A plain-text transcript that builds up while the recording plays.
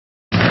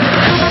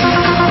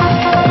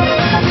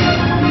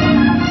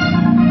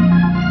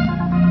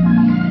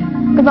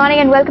Good morning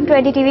and welcome to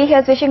NDTV.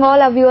 Here's wishing all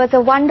our viewers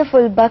a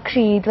wonderful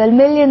Bakra Eid. Well,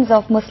 millions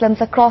of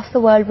Muslims across the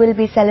world will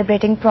be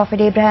celebrating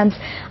Prophet Abraham's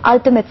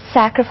ultimate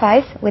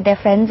sacrifice with their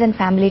friends and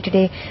family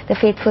today. The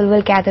faithful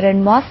will gather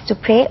in mosques to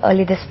pray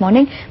early this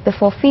morning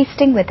before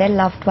feasting with their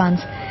loved ones.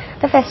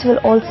 The festival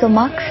also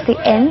marks the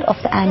end of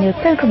the annual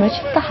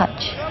pilgrimage, the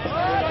Hajj.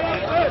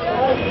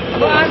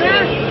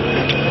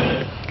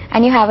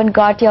 And you haven't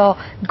got your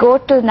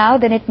goat till now,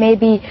 then it may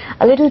be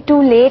a little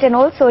too late and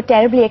also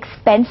terribly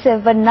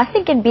expensive, but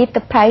nothing can beat the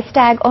price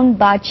tag on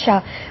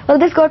Bakra. Well,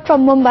 this goat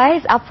from Mumbai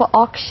is up for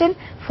auction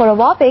for a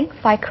whopping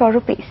 5 crore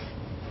rupees.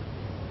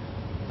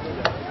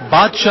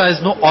 Bakra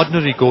is no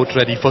ordinary goat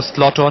ready for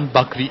slaughter on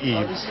Bakra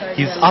Eid.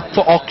 He's up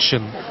for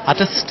auction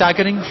at a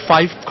staggering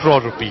 5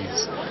 crore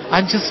rupees.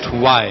 And just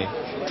why?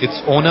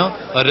 Its owner,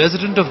 a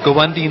resident of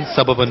Gawandi in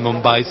suburban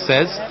Mumbai,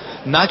 says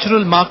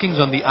natural markings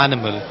on the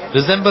animal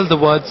resemble the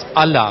words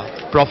Allah,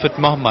 Prophet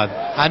Muhammad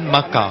and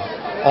Makkah,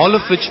 all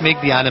of which make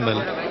the animal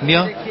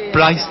near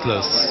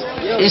priceless.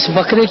 इस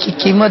बकरे की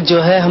कीमत जो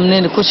है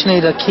हमने कुछ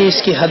नहीं रखी,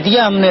 इसकी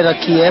हदिया हमने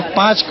रखी है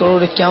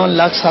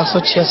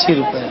 5,51,786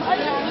 रुपए।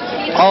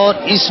 और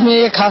इसमें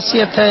एक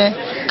खासियत है,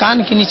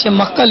 कान के नीचे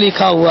मक्का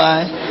लिखा हुआ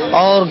है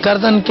और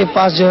गर्दन के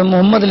पास जो है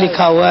मोहम्मद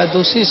लिखा हुआ है,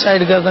 दूसरी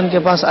साइड गर्दन के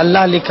पास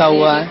अल्लाह लिखा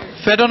हुआ है।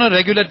 Fed on a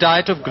regular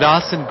diet of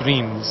grass and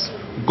greens,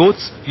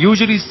 goats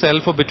usually sell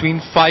for between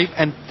 5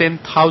 and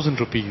 10,000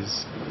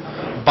 rupees.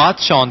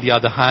 Bakra, on the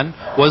other hand,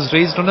 was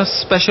raised on a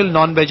special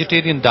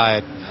non-vegetarian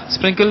diet,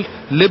 sprinkled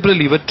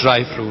liberally with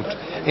dry fruit,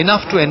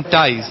 enough to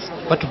entice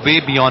but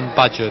way beyond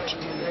budget.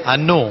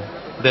 And no,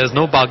 there's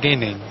no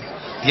bargaining.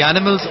 The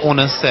animal's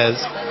owner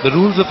says the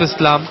rules of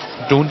Islam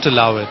don't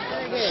allow it.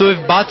 So if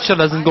Bakra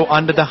doesn't go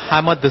under the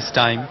hammer this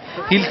time,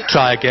 he'll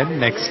try again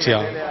next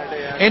year.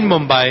 In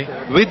Mumbai,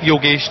 with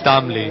Yogesh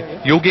Damle,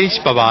 Yogesh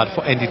Pawar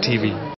for NDTV.